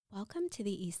Welcome to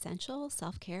the Essential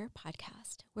Self-Care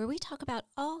Podcast, where we talk about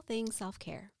all things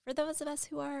self-care for those of us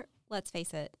who are, let's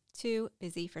face it, too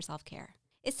busy for self-care.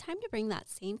 It's time to bring that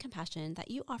same compassion that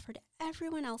you offer to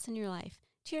everyone else in your life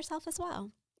to yourself as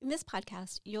well. In this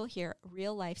podcast, you'll hear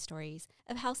real-life stories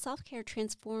of how self-care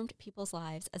transformed people's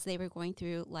lives as they were going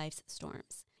through life's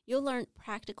storms. You'll learn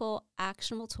practical,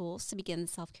 actionable tools to begin the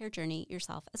self-care journey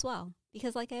yourself as well.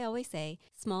 Because like I always say,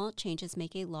 small changes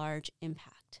make a large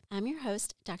impact. I'm your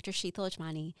host, Dr. Sheetal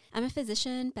Ajmani. I'm a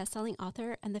physician, best-selling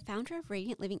author, and the founder of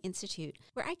Radiant Living Institute,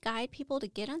 where I guide people to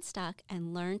get unstuck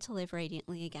and learn to live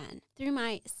radiantly again. Through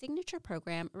my signature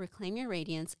program, Reclaim Your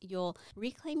Radiance, you'll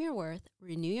reclaim your worth,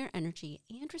 renew your energy,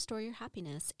 and restore your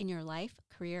happiness in your life,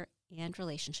 career, and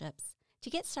relationships. To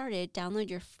get started,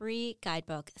 download your free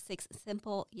guidebook, 6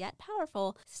 simple yet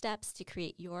powerful steps to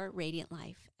create your radiant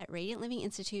life at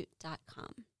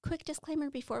radiantlivinginstitute.com. Quick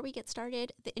disclaimer before we get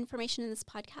started, the information in this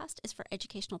podcast is for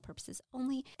educational purposes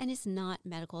only and is not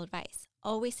medical advice.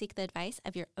 Always seek the advice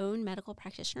of your own medical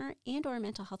practitioner and or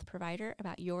mental health provider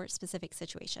about your specific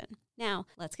situation. Now,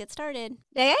 let's get started.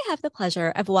 Today, I have the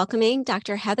pleasure of welcoming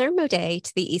Dr. Heather Moday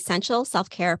to the Essential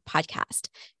Self-Care Podcast.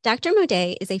 Dr.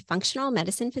 Moday is a functional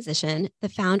medicine physician, the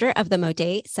founder of the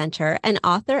Moday Center, and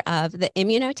author of The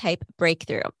Immunotype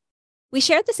Breakthrough. We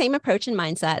share the same approach and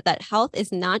mindset that health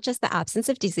is not just the absence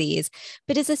of disease,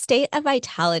 but is a state of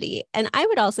vitality, and I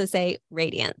would also say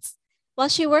radiance. While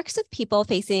she works with people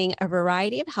facing a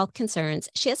variety of health concerns,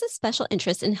 she has a special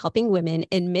interest in helping women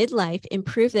in midlife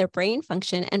improve their brain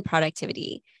function and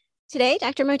productivity. Today,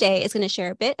 Dr. Moday is going to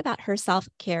share a bit about her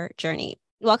self-care journey.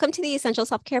 Welcome to the Essential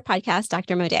Self-Care Podcast,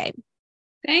 Dr. Moday.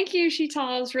 Thank you,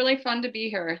 Sheetal. It was really fun to be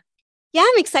here. Yeah,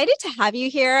 I'm excited to have you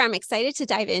here. I'm excited to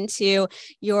dive into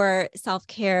your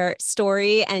self-care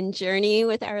story and journey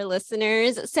with our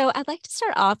listeners. So I'd like to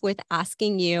start off with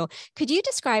asking you, could you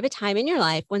describe a time in your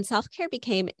life when self-care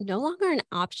became no longer an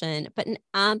option, but an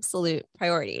absolute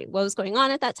priority? What was going on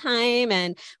at that time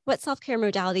and what self-care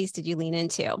modalities did you lean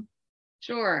into?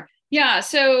 Sure. Yeah.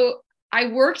 So I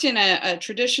worked in a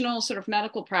traditional sort of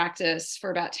medical practice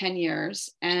for about 10 years,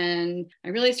 and I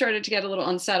really started to get a little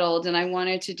unsettled and I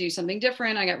wanted to do something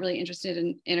different. I got really interested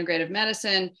in integrative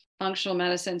medicine, functional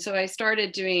medicine. So I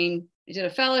did a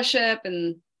fellowship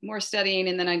and more studying,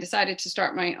 and then I decided to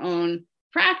start my own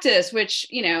practice, which,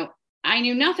 I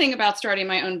knew nothing about starting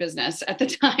my own business at the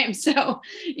time. So,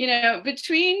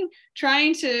 between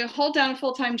trying to hold down a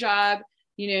full-time job,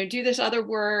 do this other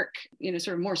work,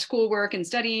 sort of more schoolwork and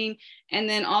studying, and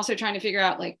then also trying to figure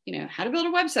out how to build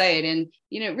a website and,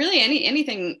 really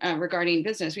anything regarding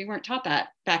business. We weren't taught that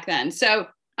back then. So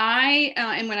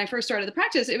and when I first started the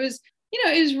practice, it was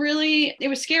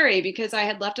scary because I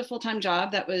had left a full-time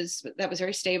job that was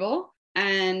very stable.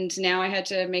 And now I had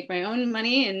to make my own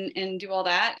money and do all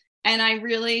that. And I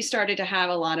really started to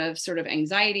have a lot of sort of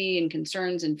anxiety and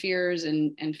concerns and fears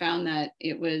and found that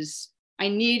it wasn't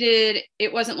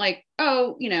like,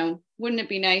 wouldn't it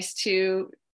be nice to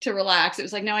relax? It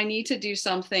was like, no, I need to do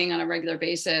something on a regular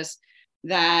basis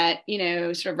that,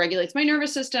 sort of regulates my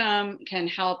nervous system, can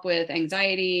help with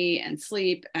anxiety and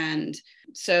sleep. And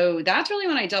so that's really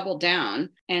when I doubled down.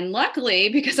 And luckily,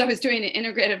 because I was doing an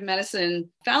integrative medicine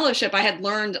fellowship, I had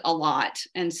learned a lot.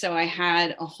 And so I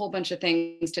had a whole bunch of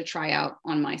things to try out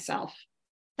on myself.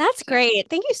 That's great.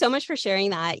 Thank you so much for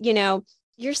sharing that.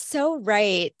 You're so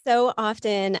right. So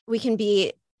often we can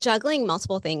be juggling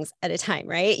multiple things at a time,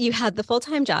 right? You had the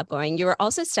full-time job going, you were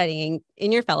also studying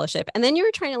in your fellowship, and then you were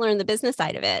trying to learn the business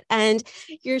side of it. And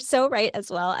you're so right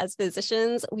as well. As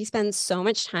physicians, we spend so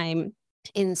much time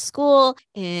in school,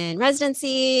 in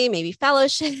residency, maybe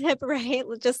fellowship, right?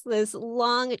 Just this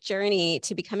long journey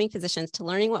to becoming physicians, to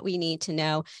learning what we need to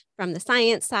know from the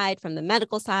science side, from the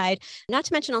medical side, not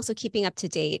to mention also keeping up to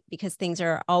date because things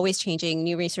are always changing,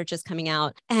 new research is coming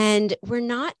out, and we're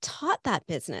not taught that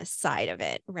business side of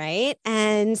it, right?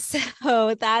 And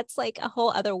so that's like a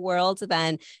whole other world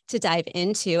then to dive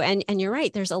into. And you're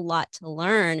right, there's a lot to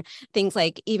learn. Things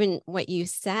like even what you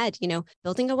said,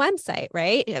 building a website,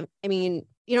 right? I mean,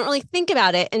 you don't really think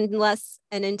about it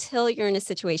until you're in a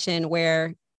situation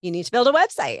where you need to build a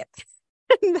website.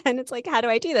 And then it's like, how do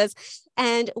I do this?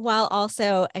 And while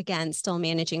also, again, still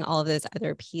managing all of those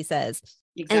other pieces.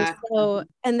 Exactly.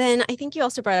 And then I think you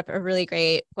also brought up a really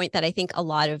great point that I think a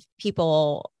lot of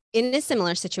people in a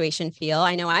similar situation feel.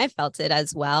 I know I've felt it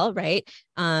as well, right?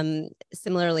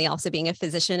 Similarly, also being a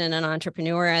physician and an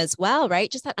entrepreneur as well, right?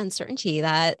 Just that uncertainty,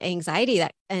 that anxiety,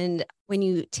 and when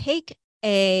you take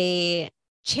a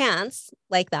chance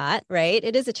like that, right?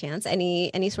 It is a chance.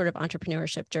 Any sort of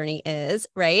entrepreneurship journey is,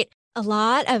 right? a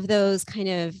lot of those kind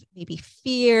of maybe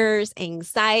fears,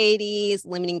 anxieties,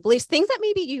 limiting beliefs, things that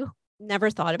maybe you never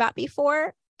thought about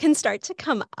before can start to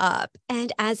come up.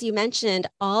 And as you mentioned,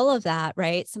 all of that,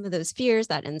 right? Some of those fears,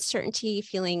 that uncertainty,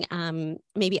 feeling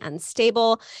maybe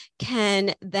unstable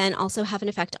can then also have an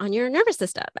effect on your nervous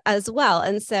system as well.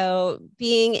 And so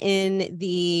being in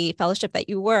the fellowship that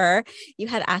you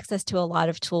had access to a lot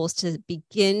of tools to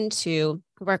begin to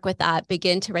work with that,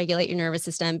 begin to regulate your nervous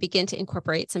system, begin to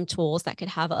incorporate some tools that could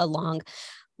have a long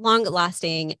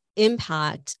lasting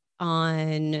impact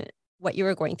on what you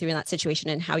were going through in that situation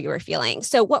and how you were feeling.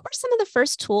 So what were some of the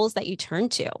first tools that you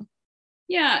turned to?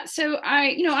 Yeah. So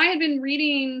I had been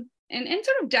reading and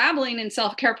sort of dabbling in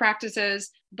self-care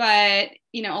practices, but,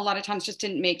 a lot of times just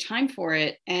didn't make time for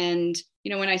it. And,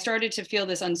 when I started to feel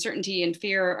this uncertainty and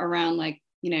fear around like,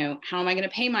 how am I going to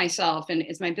pay myself? And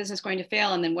is my business going to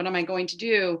fail? And then what am I going to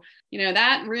do?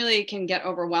 That really can get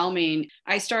overwhelming.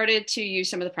 I started to use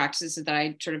some of the practices that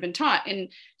I'd sort of been taught.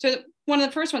 And so one of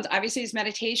the first ones obviously is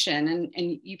meditation.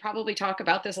 And you probably talk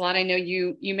about this a lot. I know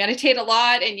you meditate a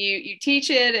lot and you teach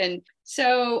it. And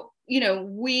so,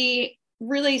 we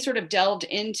really sort of delved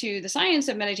into the science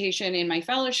of meditation in my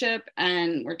fellowship,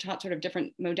 and we're taught sort of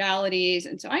different modalities.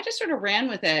 And so I just sort of ran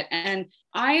with it. And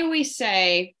I always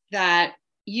say that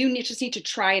you just need to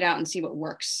try it out and see what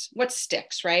works, what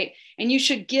sticks, right? And you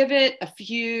should give it a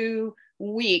few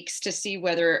weeks to see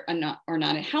whether or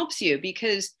not it helps you,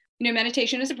 because,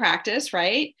 meditation is a practice,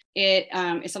 right? It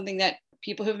is something that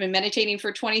people who've been meditating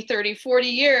for 20, 30, 40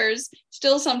 years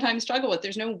still sometimes struggle with.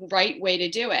 There's no right way to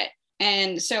do it.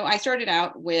 And so I started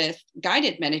out with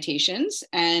guided meditations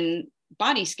and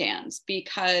body scans,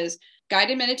 because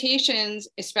guided meditations,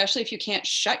 especially if you can't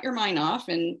shut your mind off,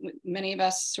 and many of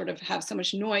us sort of have so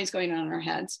much noise going on in our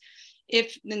heads,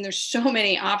 then there's so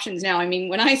many options now. I mean,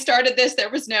 when I started this,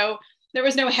 there was no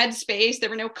Headspace, there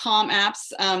were no Calm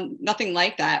apps, nothing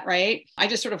like that, right? I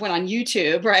just sort of went on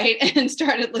YouTube, right, and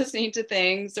started listening to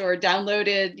things, or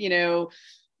downloaded,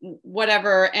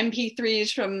 whatever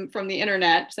MP3s from the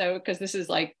internet. So, because this is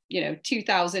like,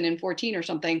 2014 or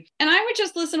something, and I would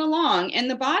just listen along. And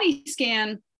the body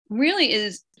scan really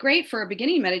is great for a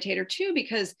beginning meditator too,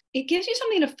 because it gives you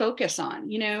something to focus on,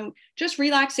 just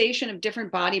relaxation of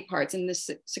different body parts in this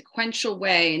sequential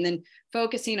way, and then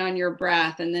focusing on your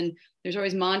breath. And then there's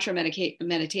always mantra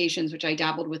meditations, which I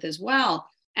dabbled with as well.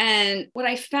 And what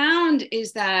I found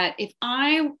is that if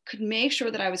I could make sure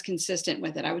that I was consistent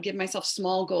with it, I would give myself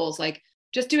small goals, like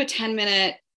just do a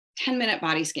 10-minute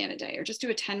body scan a day, or just do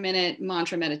a 10-minute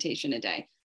mantra meditation a day.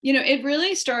 It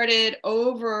really started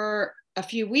over a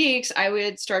few weeks. I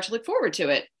would start to look forward to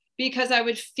it, because I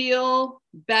would feel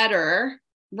better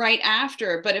right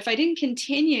after. But if I didn't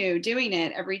continue doing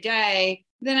it every day,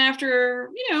 then after,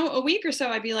 a week or so,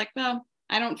 I'd be like, well,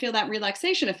 I don't feel that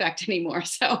relaxation effect anymore.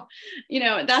 So,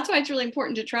 that's why it's really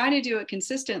important to try to do it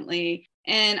consistently.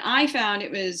 And I found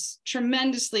it was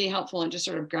tremendously helpful in just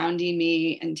sort of grounding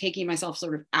me and taking myself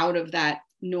sort of out of that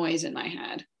noise in my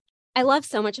head. I love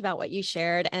so much about what you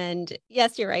shared. And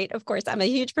yes, you're right. Of course, I'm a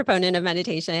huge proponent of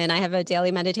meditation. I have a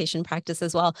daily meditation practice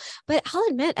as well. But I'll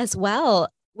admit as well,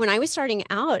 when I was starting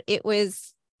out, it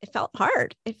felt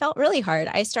hard. It felt really hard.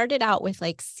 I started out with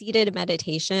like seated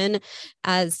meditation,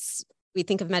 as we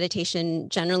think of meditation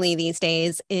generally these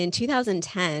days, in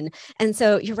 2010. And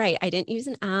so you're right. I didn't use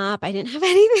an app. I didn't have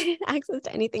access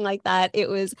to anything like that. It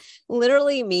was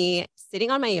literally me sitting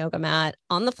on my yoga mat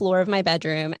on the floor of my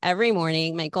bedroom every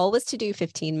morning. My goal was to do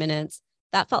 15 minutes.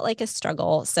 That felt like a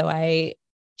struggle. So I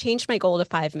changed my goal to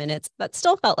 5 minutes. That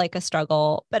still felt like a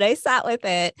struggle, but I sat with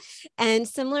it. And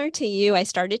similar to you, I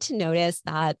started to notice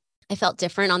that I felt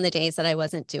different on the days that I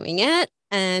wasn't doing it.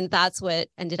 And that's what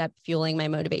ended up fueling my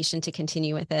motivation to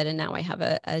continue with it. And now I have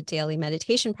a daily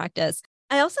meditation practice.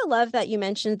 I also love that you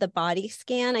mentioned the body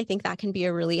scan. I think that can be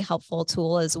a really helpful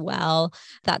tool as well.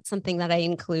 That's something that I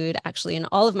include actually in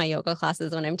all of my yoga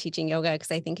classes when I'm teaching yoga,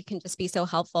 because I think it can just be so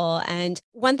helpful. And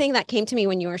one thing that came to me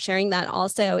when you were sharing that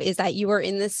also is that you were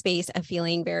in this space of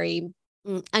feeling very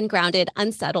ungrounded,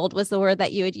 unsettled was the word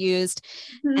that you had used.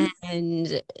 Mm-hmm.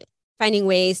 And finding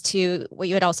ways to, what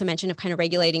you had also mentioned, of kind of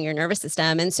regulating your nervous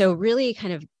system. And so really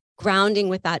kind of grounding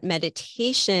with that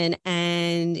meditation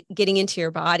and getting into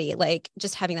your body, like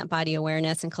just having that body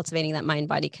awareness and cultivating that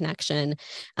mind-body connection.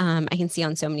 I can see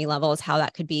on so many levels how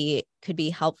that could be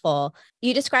helpful.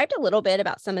 You described a little bit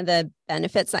about some of the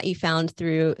benefits that you found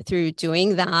through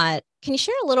doing that. Can you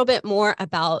share a little bit more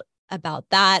about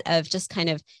that, of just kind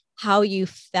of how you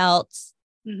felt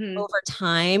over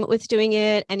time with doing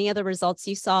it, any other results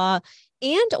you saw,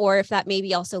 and or if that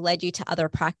maybe also led you to other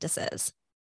practices?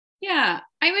 Yeah,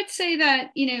 I would say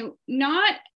that,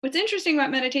 not what's interesting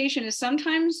about meditation is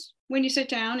sometimes when you sit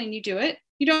down and you do it,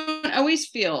 you don't always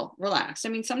feel relaxed. I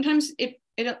mean, sometimes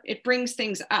it brings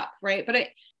things up, right? But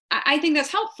I think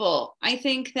that's helpful. I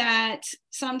think that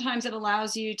sometimes it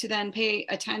allows you to then pay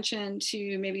attention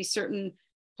to maybe certain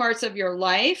parts of your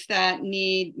life that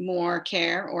need more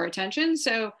care or attention.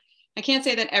 So I can't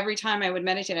say that every time I would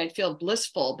meditate, I'd feel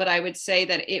blissful, but I would say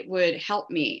that it would help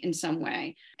me in some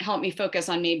way, help me focus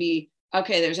on maybe,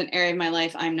 okay, there's an area of my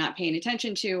life I'm not paying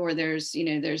attention to, or there's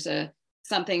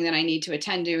something that I need to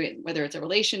attend to, whether it's a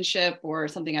relationship or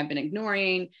something I've been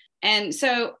ignoring. And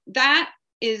so that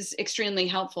is extremely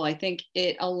helpful. I think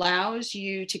it allows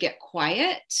you to get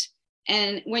quiet.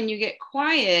 And when you get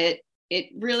quiet, it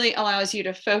really allows you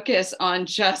to focus on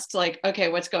just like, okay,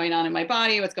 what's going on in my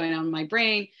body? What's going on in my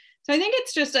brain? So I think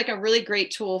it's just like a really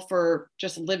great tool for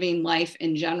just living life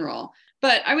in general.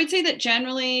 But I would say that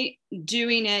generally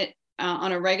doing it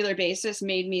on a regular basis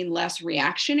made me less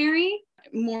reactionary,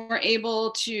 more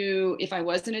able to, if I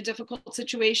was in a difficult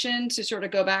situation, to sort of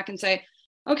go back and say,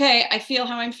 okay, I feel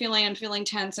how I'm feeling. I'm feeling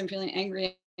tense. I'm feeling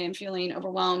angry. I'm feeling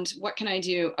overwhelmed. What can I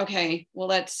do? Okay, well,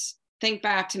 let's think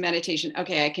back to meditation.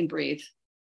 Okay, I can breathe.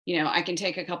 I can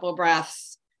take a couple of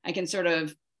breaths. I can sort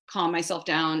of calm myself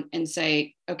down and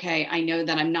say, okay, I know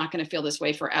that I'm not going to feel this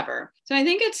way forever. So I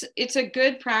think it's a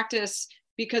good practice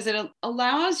because it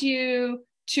allows you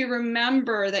to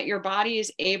remember that your body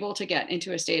is able to get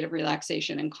into a state of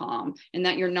relaxation and calm, and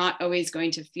that you're not always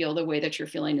going to feel the way that you're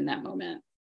feeling in that moment.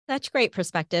 Such great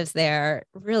perspectives there.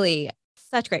 Really,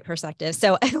 such great perspectives.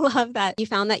 So I love that you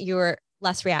found that you were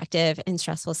less reactive in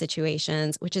stressful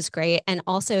situations, which is great. And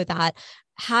also that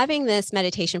having this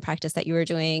meditation practice that you were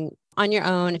doing on your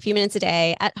own, a few minutes a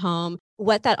day at home,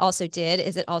 what that also did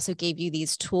is it also gave you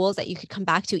these tools that you could come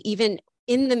back to even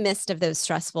in the midst of those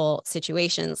stressful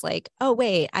situations. Like, oh,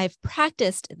 wait, I've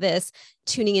practiced this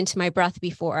tuning into my breath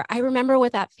before. I remember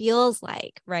what that feels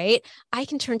like, right? I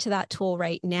can turn to that tool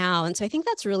right now. And so I think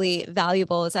that's really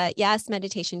valuable is that, yes,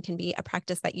 meditation can be a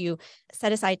practice that you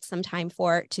set aside some time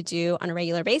for to do on a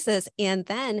regular basis. And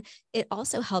then it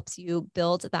also helps you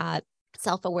build that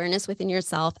self-awareness within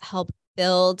yourself, help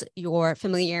build your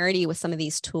familiarity with some of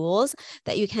these tools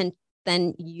that you can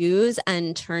then use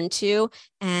and turn to.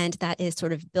 And that is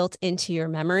sort of built into your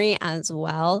memory as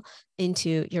well,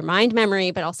 into your mind memory,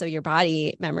 but also your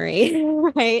body memory,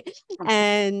 right?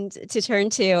 And to turn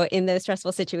to in those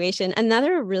stressful situation.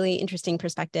 Another really interesting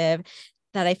perspective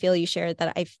that I feel you shared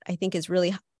that I think is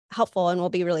really helpful and will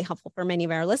be really helpful for many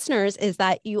of our listeners is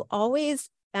that you always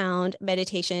found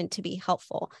meditation to be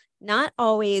helpful, not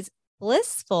always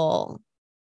blissful,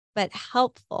 but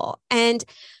helpful. And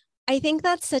I think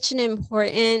that's such an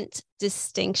important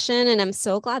distinction. And I'm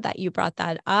so glad that you brought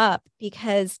that up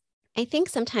because I think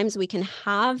sometimes we can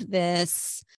have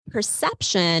this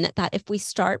perception that if we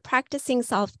start practicing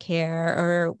self-care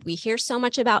or we hear so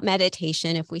much about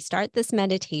meditation, if we start this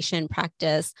meditation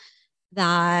practice,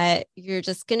 that you're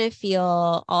just going to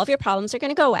feel all of your problems are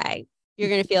going to go away. You're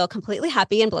going to feel completely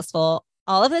happy and blissful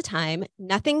all of the time.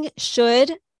 Nothing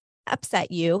should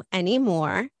upset you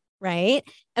anymore. Right.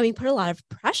 And we put a lot of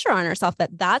pressure on ourselves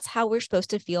that that's how we're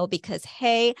supposed to feel because,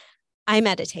 hey, I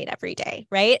meditate every day.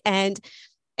 Right. And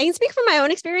I can speak from my own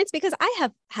experience because I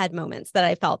have had moments that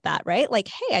I felt that, right? Like,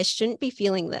 hey, I shouldn't be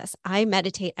feeling this. I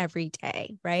meditate every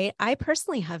day. Right. I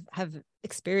personally have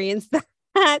experienced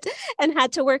that and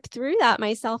had to work through that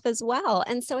myself as well.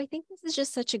 And so I think this is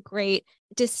just such a great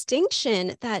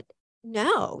distinction that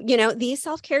no, these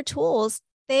self-care tools,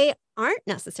 they aren't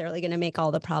necessarily going to make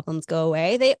all the problems go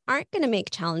away. They aren't going to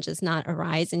make challenges not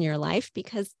arise in your life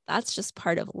because that's just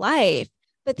part of life.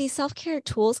 But these self-care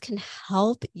tools can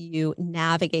help you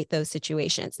navigate those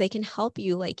situations. They can help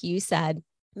you, like you said,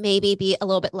 maybe be a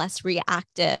little bit less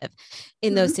reactive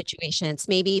in those situations,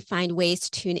 maybe find ways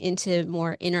to tune into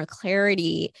more inner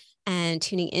clarity and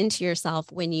tuning into yourself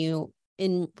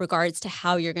in regards to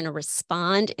how you're going to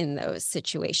respond in those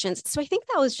situations. So I think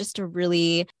that was just a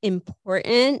really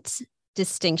important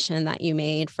distinction that you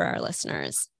made for our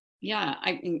listeners. Yeah,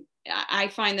 I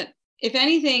find that if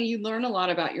anything, you learn a lot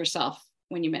about yourself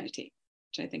when you meditate,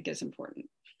 which I think is important.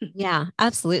 Yeah,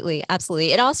 absolutely.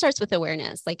 Absolutely. It all starts with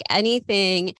awareness. Like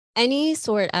any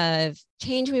sort of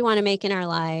change we want to make in our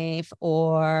life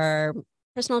or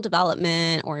personal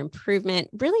development or improvement,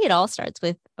 really it all starts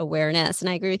with awareness. And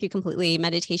I agree with you completely.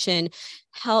 Meditation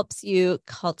helps you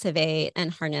cultivate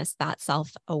and harness that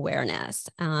self-awareness.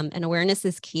 And awareness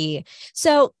is key.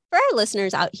 So for our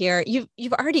listeners out here,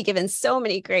 you've already given so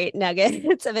many great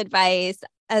nuggets of advice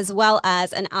as well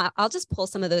as, and I'll just pull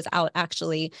some of those out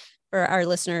actually for our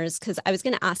listeners, because I was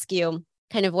going to ask you,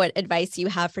 kind of what advice you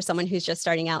have for someone who's just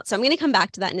starting out. So I'm going to come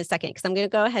back to that in a second, because I'm going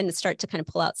to go ahead and start to kind of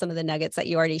pull out some of the nuggets that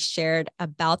you already shared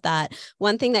about that.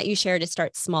 One thing that you shared is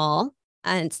start small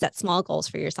and set small goals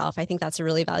for yourself. I think that's a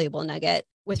really valuable nugget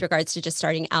with regards to just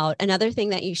starting out. Another thing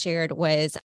that you shared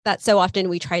was that so often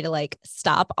we try to like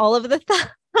stop all of the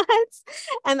thoughts,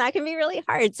 and that can be really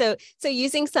hard. So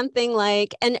using something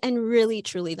like, and really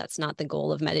truly, that's not the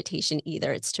goal of meditation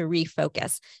either. It's to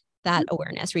refocus that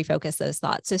awareness, refocus those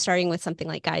thoughts. So starting with something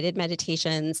like guided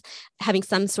meditations, having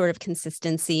some sort of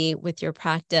consistency with your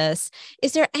practice.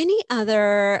 Is there any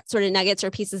other sort of nuggets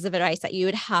or pieces of advice that you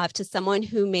would have to someone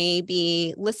who may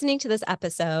be listening to this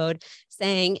episode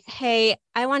saying, hey,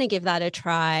 I want to give that a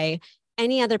try?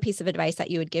 Any other piece of advice that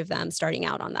you would give them starting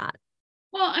out on that?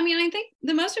 Well, I mean, I think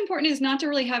the most important is not to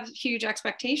really have huge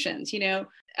expectations,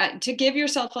 to give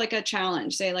yourself like a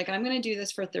challenge. Say, like, I'm going to do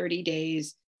this for 30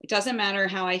 days. It doesn't matter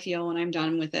how I feel when I'm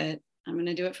done with it. I'm going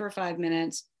to do it for 5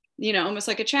 minutes, almost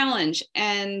like a challenge.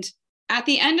 And at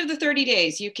the end of the 30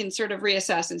 days, you can sort of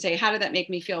reassess and say, how did that make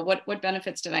me feel? What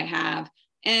benefits did I have?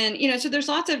 And, so there's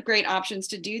lots of great options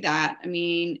to do that. I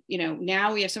mean,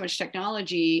 now we have so much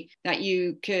technology that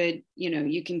you could,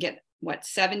 you can get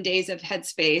 7 days of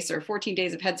Headspace or 14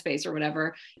 days of Headspace or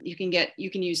whatever. You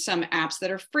can use some apps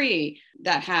that are free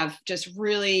that have just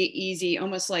really easy,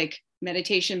 almost like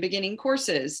meditation beginning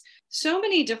courses, so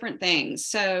many different things.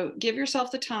 So give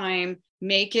yourself the time,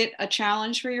 make it a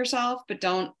challenge for yourself, but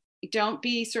don't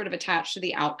be sort of attached to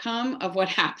the outcome of what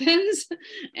happens,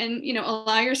 and,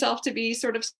 allow yourself to be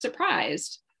sort of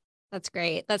surprised. That's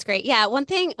great. That's great. Yeah.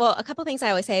 A couple of things I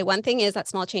always say. One thing is that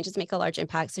small changes make a large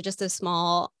impact. So just those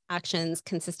small actions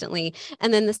consistently.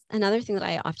 And then another thing that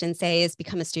I often say is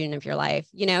become a student of your life,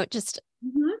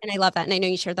 and I love that. And I know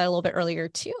you shared that a little bit earlier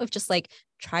too, of just like,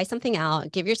 try something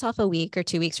out, give yourself a week or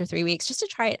 2 weeks or 3 weeks just to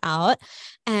try it out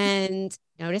and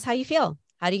notice how you feel.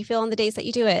 How do you feel on the days that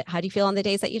you do it? How do you feel on the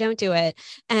days that you don't do it?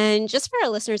 And just for our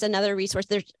listeners, another resource,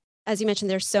 as you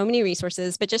mentioned, there's so many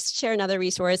resources, but just to share another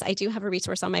resource, I do have a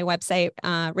resource on my website,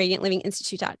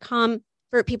 radiantlivinginstitute.com.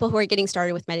 For people who are getting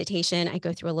started with meditation. I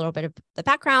go through a little bit of the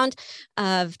background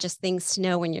of just things to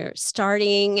know when you're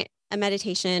starting a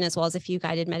meditation, as well as a few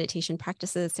guided meditation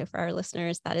practices. So for our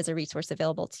listeners, that is a resource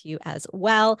available to you as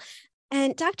well.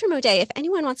 And Dr. Moday, if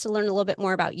anyone wants to learn a little bit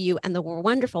more about you and the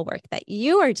wonderful work that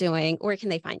you are doing, where can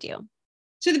they find you?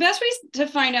 So the best ways to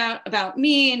find out about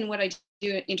me and what I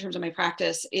do in terms of my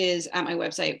practice is at my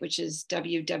website, which is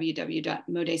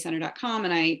www.modayscenter.com.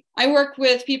 And I work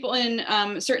with people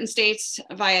in certain states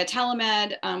via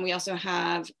telemed. We also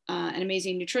have an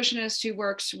amazing nutritionist who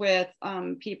works with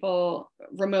people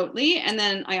remotely. And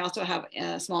then I also have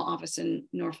a small office in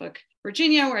Norfolk,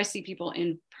 Virginia, where I see people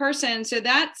in person. So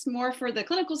that's more for the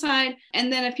clinical side.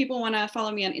 And then if people want to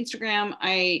follow me on Instagram,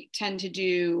 I tend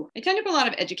to put a lot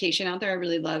of education out there. I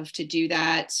really love to do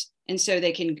that. And so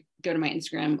they can go to my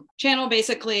Instagram channel,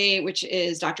 basically, which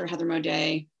is Dr. Heather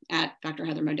Moday, at Dr.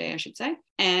 Heather Moday, I should say.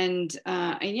 And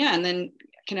then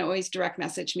can always direct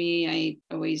message me. I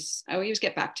always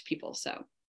get back to people. So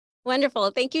wonderful.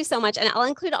 Thank you so much. And I'll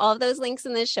include all of those links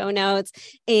in the show notes.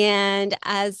 And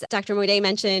as Dr. Moday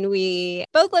mentioned, we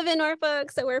both live in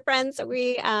Norfolk, so we're friends. So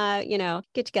we,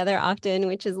 get together often,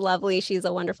 which is lovely. She's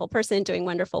a wonderful person doing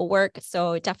wonderful work.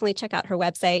 So definitely check out her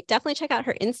website. Definitely check out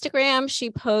her Instagram. She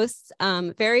posts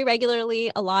very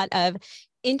regularly a lot of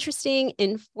interesting,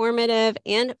 informative,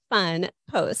 and fun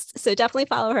posts. So definitely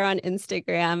follow her on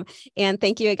Instagram. And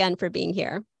thank you again for being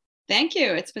here. Thank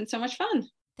you. It's been so much fun.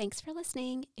 Thanks for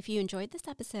listening. If you enjoyed this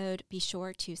episode, be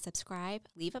sure to subscribe,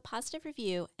 leave a positive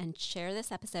review, and share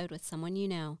this episode with someone you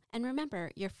know. And remember,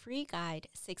 your free guide,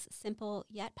 6 simple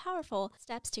yet powerful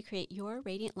steps to create your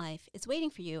radiant life, is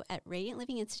waiting for you at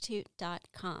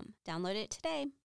radiantlivinginstitute.com. Download it today.